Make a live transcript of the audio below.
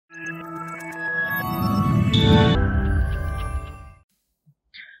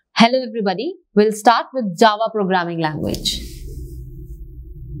Hello everybody, we'll start with Java programming language.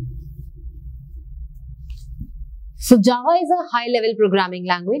 So Java is a high-level programming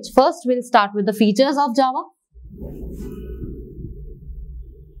language. First, we'll start with the features of Java.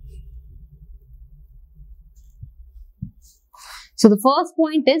 So the first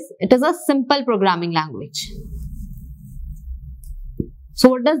point is, it is a simple programming language. So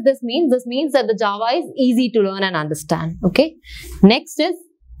what does this mean? This means that the Java is easy to learn and understand. Okay. Next is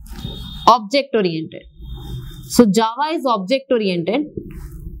object-oriented. So Java is object-oriented.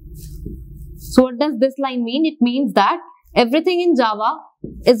 So what does this line mean? It means that everything in Java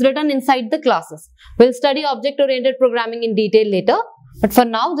is written inside the classes. We'll study object-oriented programming in detail later. But for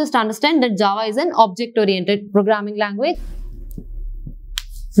now, just understand that Java is an object-oriented programming language.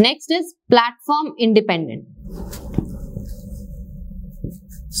 Next is platform independent.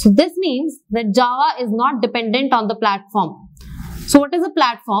 So this means that Java is not dependent on the platform. So what is a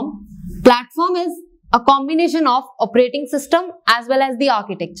platform? Platform is a combination of operating system as well as the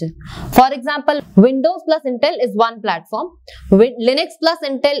architecture. For example, Windows plus Intel is one platform. Linux plus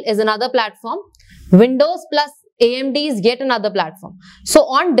Intel is another platform. Windows plus AMD is yet another platform. So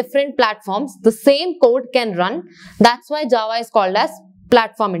on different platforms, the same code can run. That's why Java is called as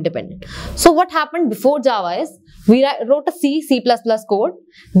platform independent. So what happened before Java is, we wrote a C++ code.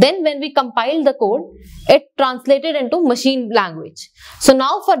 Then when we compiled the code, it translated into machine language. So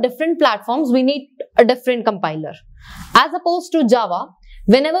now for different platforms, we need a different compiler. As opposed to Java,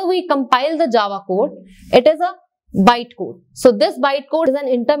 whenever we compile the Java code, it is a bytecode. So this bytecode is an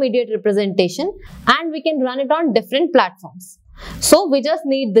intermediate representation and we can run it on different platforms. So we just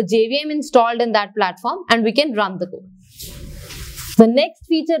need the JVM installed in that platform and we can run the code. The next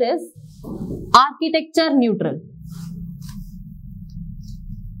feature is architecture neutral.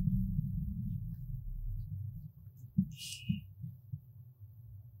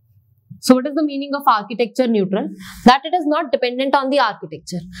 So what is the meaning of architecture neutral? That it is not dependent on the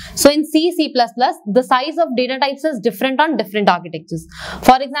architecture. So in C, the size of data types is different on different architectures.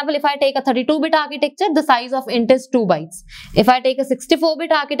 For example, if I take a 32-bit architecture, the size of int is 2 bytes. If I take a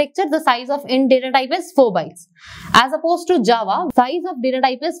 64-bit architecture, the size of int data type is 4 bytes. As opposed to Java, size of data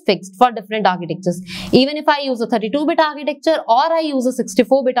type is fixed for different architectures. Even if I use a 32-bit architecture or I use a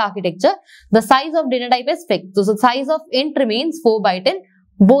 64-bit architecture, the size of data type is fixed. So the size of int remains 4 byte in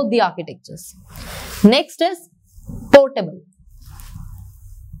both the architectures. Next is portable.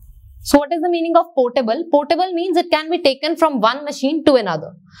 So what is the meaning of portable? Portable means it can be taken from one machine to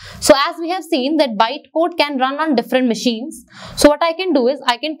another. So as we have seen that bytecode can run on different machines. So what I can do is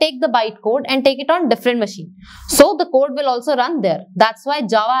I can take the bytecode and take it on different machine. So the code will also run there. That's why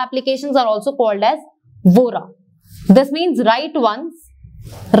Java applications are also called as VORA. This means write once,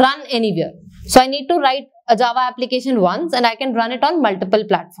 run anywhere. So I need to write a Java application once and I can run it on multiple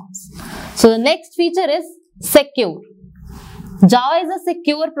platforms. So the next feature is secure. Java is a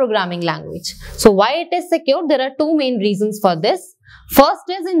secure programming language. So why it is secure? There are two main reasons for this. First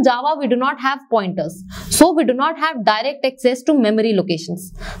is in Java we do not have pointers. So we do not have direct access to memory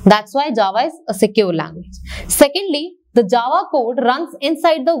locations. That's why Java is a secure language. Secondly, the Java code runs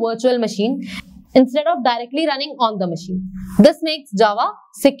inside the virtual machine instead of directly running on the machine. This makes Java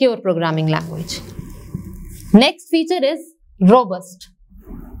secure programming language. Next feature is robust.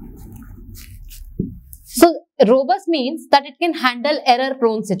 So robust means that it can handle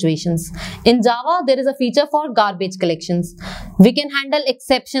error-prone situations. In Java, there is a feature for garbage collections. We can handle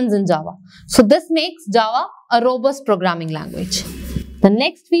exceptions in Java. So this makes Java a robust programming language. The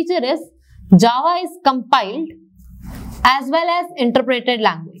next feature is Java is compiled as well as interpreted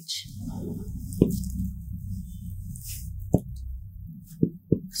language.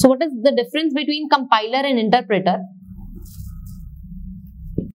 So what is the difference between compiler and interpreter?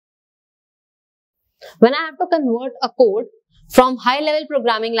 When I have to convert a code from high-level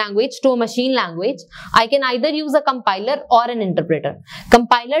programming language to a machine language, I can either use a compiler or an interpreter.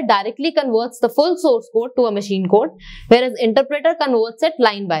 Compiler directly converts the full source code to a machine code, whereas interpreter converts it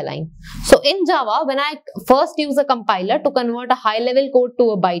line by line. So in Java, when I first use a compiler to convert a high-level code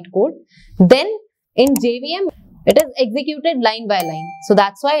to a bytecode, then in JVM, it is executed line by line. So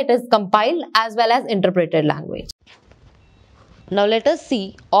that's why it is compiled as well as interpreted language. Now let us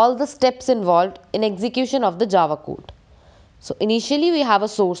see all the steps involved in execution of the Java code. So initially we have a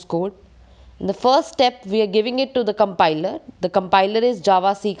source code. In the first step we are giving it to the compiler. The compiler is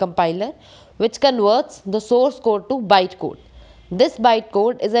Java C compiler, which converts the source code to bytecode. This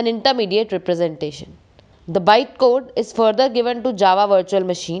bytecode is an intermediate representation. The bytecode is further given to Java virtual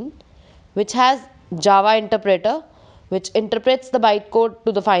machine, which has Java interpreter, which interprets the bytecode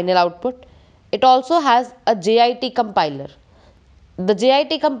to the final output. It also has a JIT compiler. The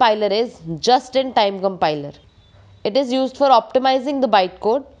JIT compiler is just-in-time compiler. It is used for optimizing the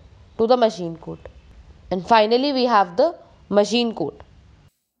bytecode to the machine code. And finally, we have the machine code.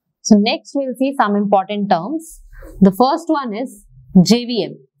 So next we'll see some important terms. The first one is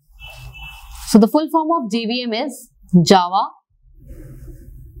JVM. So the full form of JVM is Java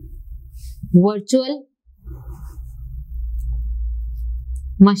Virtual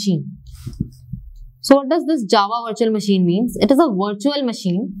Machine. So what does this Java virtual machine means? It is a virtual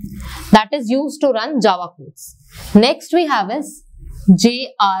machine that is used to run Java codes. Next we have is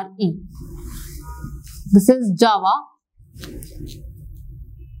JRE. This is Java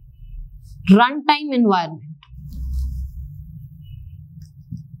Runtime Environment.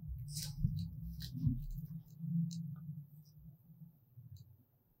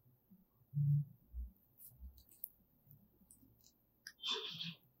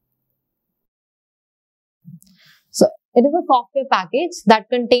 So it is a software package that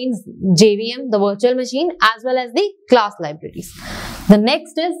contains JVM, the virtual machine, as well as the class libraries. The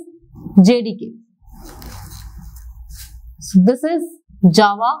next is JDK. So this is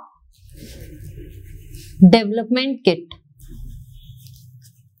Java Development Kit.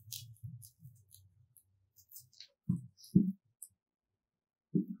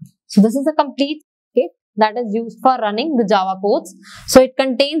 So this is a complete kit that is used for running the Java codes. So it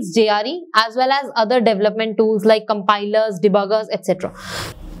contains JRE as well as other development tools like compilers, debuggers, etc.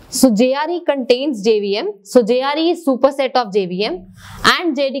 So JRE contains JVM. So JRE is superset of JVM,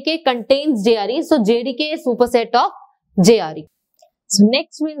 and JDK contains JRE. So JDK is superset of JRE. So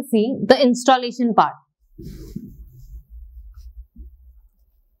next we'll see the installation part.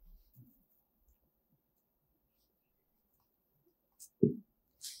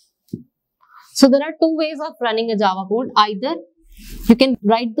 So there are two ways of running a Java code. Either you can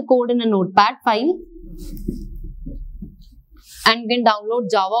write the code in a notepad file and you can download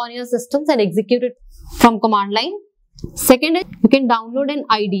Java on your systems and execute it from command line. Second is you can download an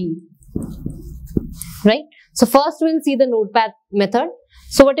IDE, right? So first we'll see the notepad method.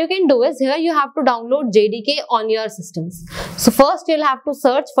 So what you can do is, here you have to download JDK on your systems. So first you'll have to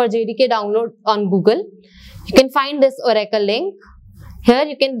search for JDK download on Google. You can find this Oracle link. Here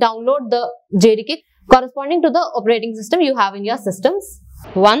you can download the JDK corresponding to the operating system you have in your systems.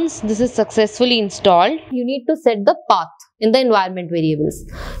 Once this is successfully installed, you need to set the path in the environment variables.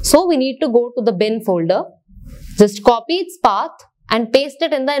 So we need to go to the bin folder, just copy its path and paste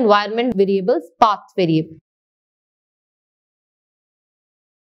it in the environment variables path variable.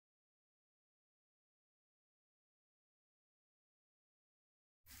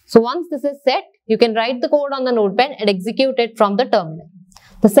 So once this is set, you can write the code on the notepad and execute it from the terminal.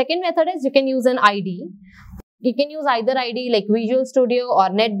 The second method is you can use an IDE. You can use either IDE like Visual Studio or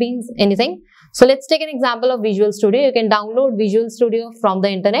NetBeans, anything. So let's take an example of Visual Studio. You can download Visual Studio from the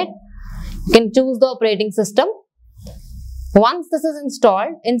internet. You can choose the operating system. Once this is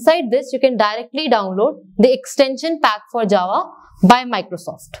installed, inside this you can directly download the extension pack for Java by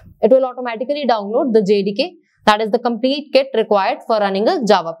Microsoft. It will automatically download the JDK, that is the complete kit required for running a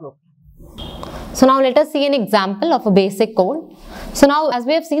Java program. So now let us see an example of a basic code. So now as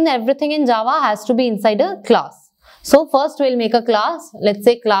we have seen, everything in Java has to be inside a class. So first we'll make a class, let's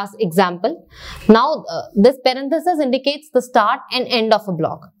say class example. Now this parenthesis indicates the start and end of a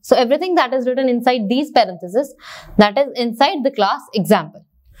block. So everything that is written inside these parentheses, that is inside the class example.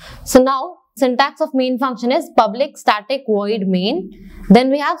 So now syntax of main function is public static void main. Then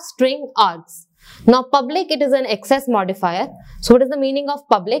we have string args. Now public, it is an access modifier. So what is the meaning of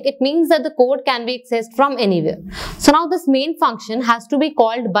public? It means that the code can be accessed from anywhere. So now this main function has to be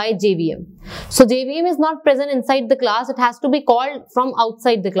called by JVM. So JVM is not present inside the class. It has to be called from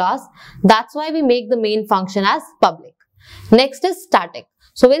outside the class. That's why we make the main function as public. Next is static.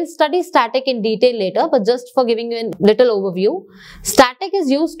 So we'll study static in detail later, but just for giving you a little overview, static is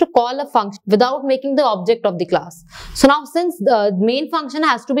used to call a function without making the object of the class. So now since the main function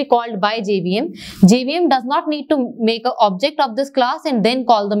has to be called by JVM, JVM does not need to make an object of this class and then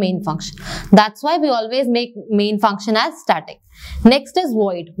call the main function. That's why we always make main function as static. Next is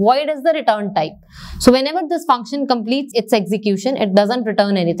void. Void is the return type. So whenever this function completes its execution, it doesn't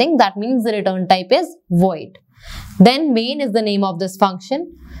return anything. That means the return type is void. Then main is the name of this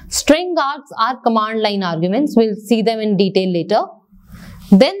function. String args are command line arguments. We'll see them in detail later.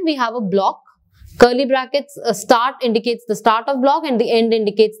 Then we have a block. Curly brackets, start indicates the start of block and the end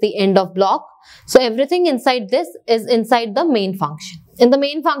indicates the end of block. So everything inside this is inside the main function. In the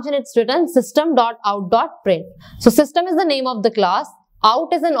main function, it's written system.out.print. So system is the name of the class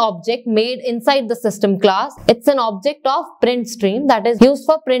Out is an object made inside the system class. It's an object of print stream that is used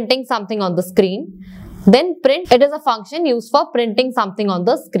for printing something on the screen. Then print, it is a function used for printing something on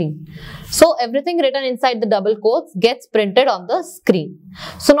the screen. So everything written inside the double quotes gets printed on the screen.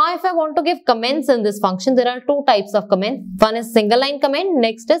 So now if I want to give comments in this function, there are two types of comment. One is single line comment,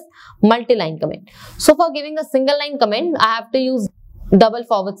 next is multi-line comment. So for giving a single line comment, I have to use //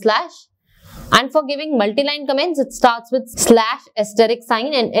 and for giving multi-line comments, it starts with /*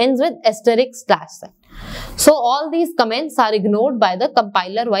 sign and ends with * sign. So all these comments are ignored by the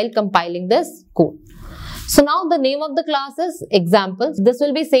compiler while compiling this code. So now the name of the class is examples. This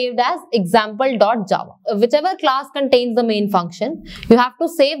will be saved as example.java. Whichever class contains the main function, you have to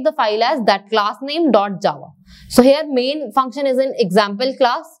save the file as that class name .java. So here main function is in example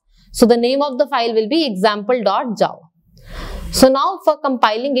class. So the name of the file will be example.java. So now for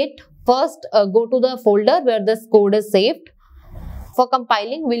compiling it, first go to the folder where this code is saved. For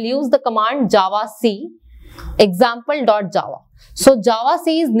compiling, we'll use the command javac example.java. So javac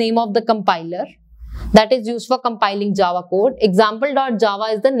is name of the compiler that is used for compiling Java code.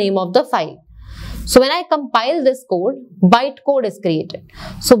 Example.java is the name of the file. So when I compile this code, bytecode is created.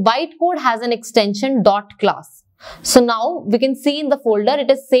 So bytecode has an extension .class. So now we can see in the folder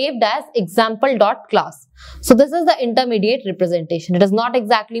it is saved as example.class. So this is the intermediate representation. It is not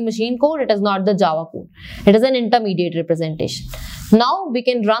exactly machine code, it is not the Java code. It is an intermediate representation. Now we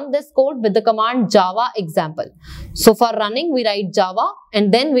can run this code with the command java example. So for running, we write java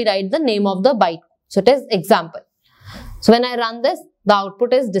and then we write the name of the bytecode. So it is example. So when I run this, the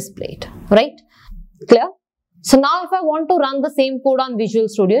output is displayed, right? Clear? So now if I want to run the same code on Visual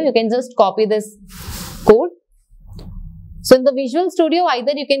Studio, you can just copy this code. So in the Visual Studio,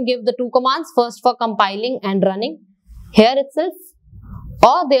 either you can give the two commands, first for compiling and running here itself,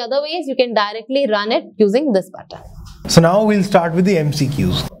 or the other way is you can directly run it using this button. So now we'll start with the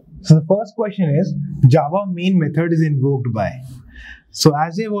MCQs. So the first question is, Java main method is invoked by. So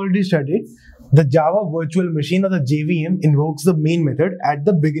as we have already studied, the Java virtual machine or the JVM invokes the main method at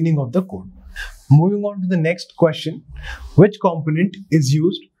the beginning of the code. Moving on to the next question, which component is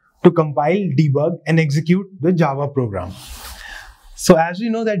used to compile, debug and execute the Java program? So as we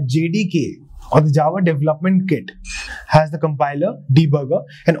know that JDK or the Java Development Kit has the compiler, debugger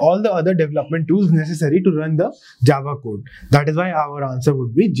and all the other development tools necessary to run the Java code. That is why our answer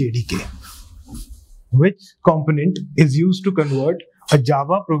would be JDK. Which component is used to convert a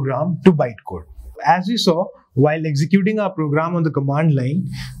Java program to bytecode? As we saw, while executing our program on the command line,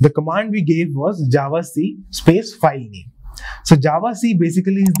 the command we gave was javac space file name. So javac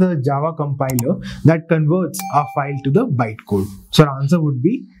basically is the Java compiler that converts our file to the bytecode. So our answer would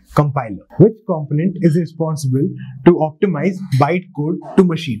be compiler. Which component is responsible to optimize bytecode to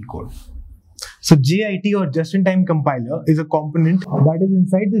machine code? So JIT or just-in-time compiler is a component that is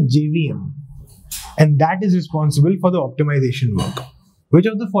inside the JVM and that is responsible for the optimization work. Which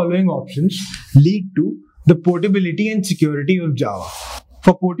of the following options lead to the portability and security of Java?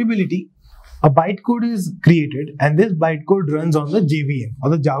 For portability, a bytecode is created and this bytecode runs on the JVM or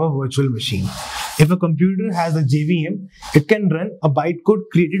the Java virtual machine. If a computer has a JVM, it can run a bytecode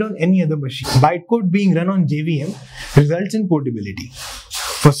created on any other machine. Bytecode being run on JVM results in portability.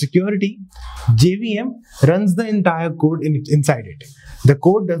 For security, JVM runs the entire code inside it. The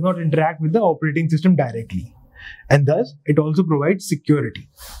code does not interact with the operating system directly, and thus it also provides security.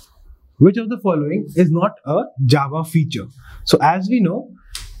 Which of the following is not a Java feature? So as we know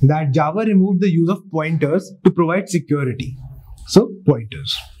that Java removed the use of pointers to provide security. So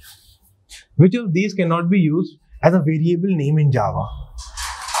pointers. Which of these cannot be used as a variable name in Java?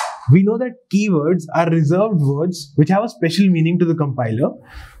 We know that keywords are reserved words which have a special meaning to the compiler.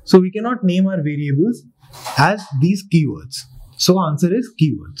 So we cannot name our variables as these keywords. So answer is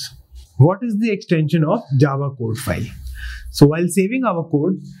keywords. What is the extension of Java code file? So while saving our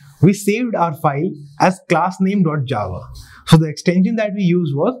code, we saved our file as classname.java. So the extension that we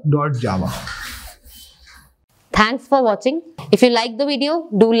used was .java. Thanks for watching. If you like the video,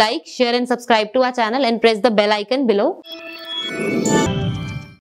 do like, share and subscribe to our channel and press the bell icon below.